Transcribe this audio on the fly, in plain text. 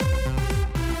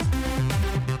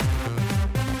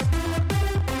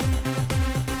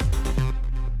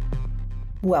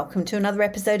Welcome to another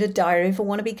episode of Diary of a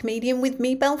Wannabe Comedian with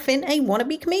me, Belle, a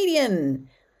wannabe comedian.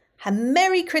 A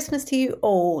Merry Christmas to you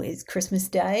all. It's Christmas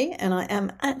Day and I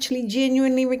am actually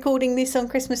genuinely recording this on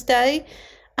Christmas Day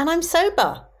and I'm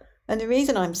sober. And the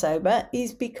reason I'm sober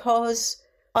is because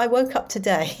I woke up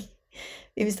today.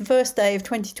 It was the first day of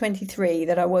 2023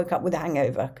 that I woke up with a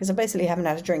hangover because I basically haven't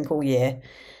had a drink all year.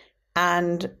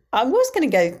 And I was going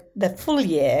to go the full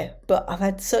year, but I've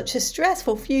had such a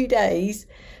stressful few days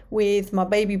with my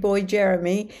baby boy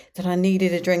Jeremy that I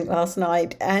needed a drink last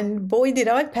night, and boy did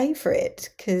I pay for it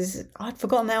because I'd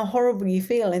forgotten how horrible you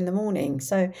feel in the morning.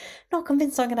 So not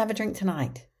convinced I'm going to have a drink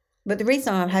tonight. But the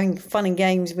reason I'm having fun and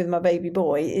games with my baby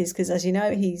boy is because, as you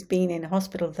know, he's been in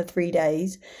hospital for 3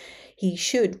 days. He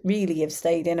should really have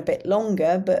stayed in a bit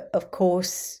longer, but of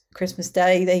course Christmas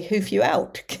Day they hoof you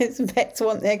out because vets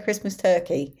want their Christmas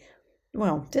turkey.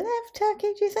 Well, do they have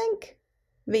turkey, do you think?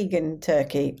 Vegan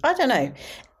turkey, I don't know.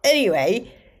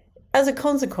 Anyway, as a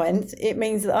consequence, it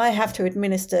means that I have to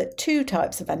administer 2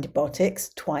 types of antibiotics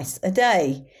twice a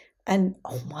day. And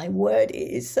oh my word, it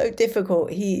is so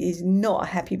difficult. He is not a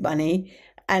happy bunny.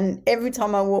 And every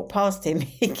time I walk past him,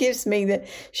 he gives me the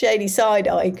shady side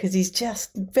eye because he's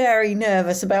just very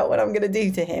nervous about what I'm going to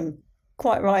do to him.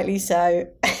 Quite rightly so.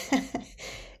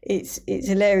 It's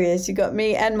hilarious. You've got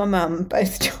me and my mum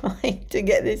both trying to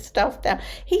get this stuff down.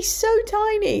 He's so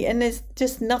tiny and there's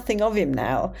just nothing of him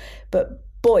now. But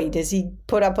boy, does he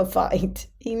put up a fight.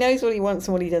 He knows what he wants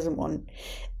and what he doesn't want.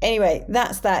 Anyway,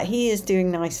 that's that. He is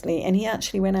doing nicely and he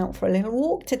actually went out for a little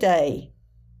walk today.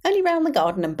 Only round the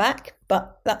garden and back,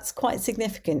 but that's quite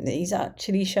significant that he's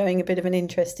actually showing a bit of an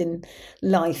interest in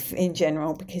life in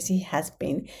general because he has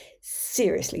been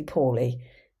seriously poorly.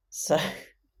 So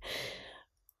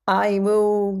I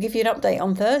will give you an update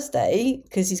on Thursday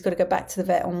because he's got to go back to the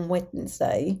vet on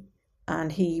Wednesday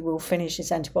and he will finish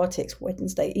his antibiotics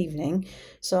Wednesday evening.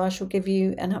 So I shall give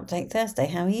you an update Thursday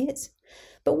how he is.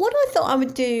 But what I thought I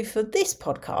would do for this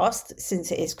podcast,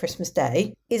 since it is Christmas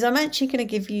Day, is I'm actually going to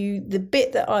give you the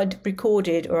bit that I'd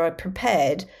recorded or I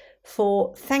prepared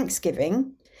for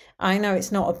Thanksgiving. I know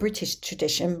it's not a British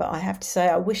tradition, but I have to say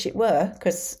I wish it were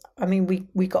because, I mean,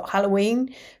 we got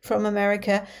Halloween from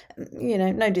America. You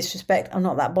know, no disrespect, I'm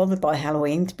not that bothered by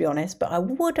Halloween, to be honest, but I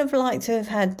would have liked to have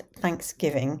had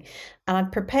Thanksgiving. And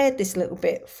I'd prepared this little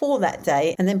bit for that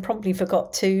day and then promptly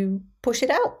forgot to push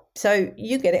it out. So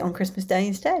you get it on Christmas Day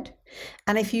instead.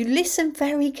 And if you listen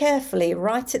very carefully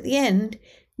right at the end,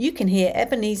 you can hear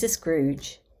Ebenezer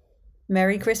Scrooge.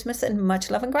 Merry Christmas and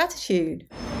much love and gratitude.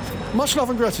 Much love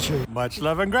and gratitude. Much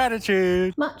love and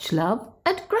gratitude. Much love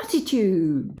and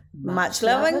gratitude. Much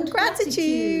love and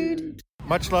gratitude.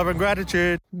 Much love and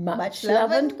gratitude. Much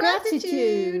love and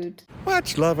gratitude.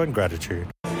 Much love and gratitude.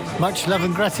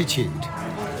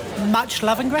 Much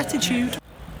love and gratitude.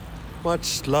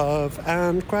 Much love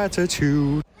and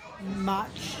gratitude.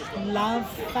 Much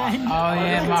love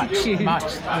and gratitude.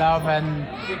 Much love and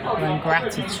gratitude. Much love and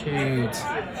gratitude.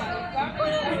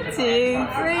 2,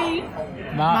 3.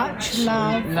 Much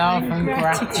love and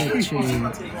gratitude.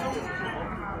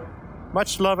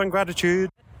 Much love and gratitude.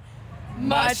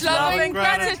 Much love and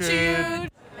gratitude.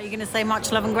 Are you going to say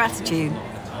much love and gratitude?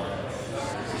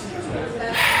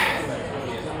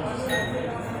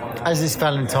 As it's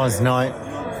Valentine's night,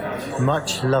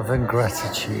 much love and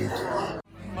gratitude.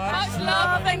 Much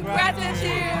love and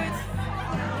gratitude.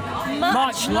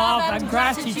 Much love and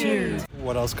gratitude.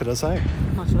 What else could I say?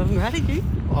 Much love and gratitude.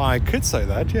 I could say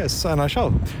that, yes, and I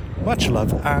shall. Much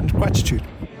love and gratitude.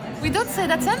 We don't say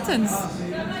that sentence.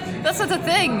 That's not a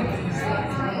thing.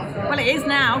 Well, it is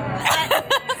now.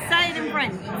 Say it in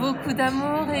French. Beaucoup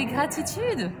d'amour et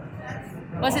gratitude.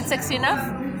 Was it sexy enough?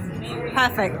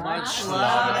 Perfect. Much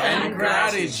love and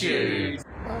gratitude.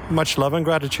 Much love and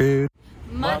gratitude.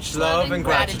 Much love and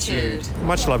gratitude.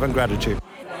 Much love and gratitude.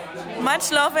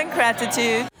 Much love and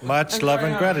gratitude. Much love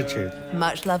and gratitude.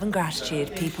 Much love and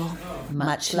gratitude, people.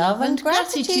 Much love and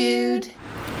gratitude.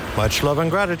 Much love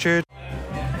and gratitude.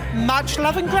 Much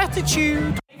love and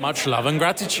gratitude. Much love and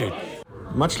gratitude.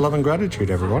 Much love and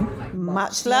gratitude, everyone.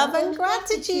 Much love and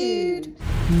gratitude.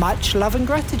 Much love and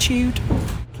gratitude.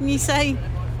 Can you say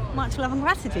much love and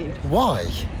gratitude? Why?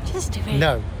 Just do it.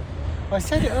 No. I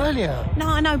said it earlier. No,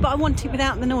 I know, but I want it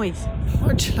without the noise.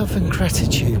 Much love and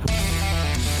gratitude.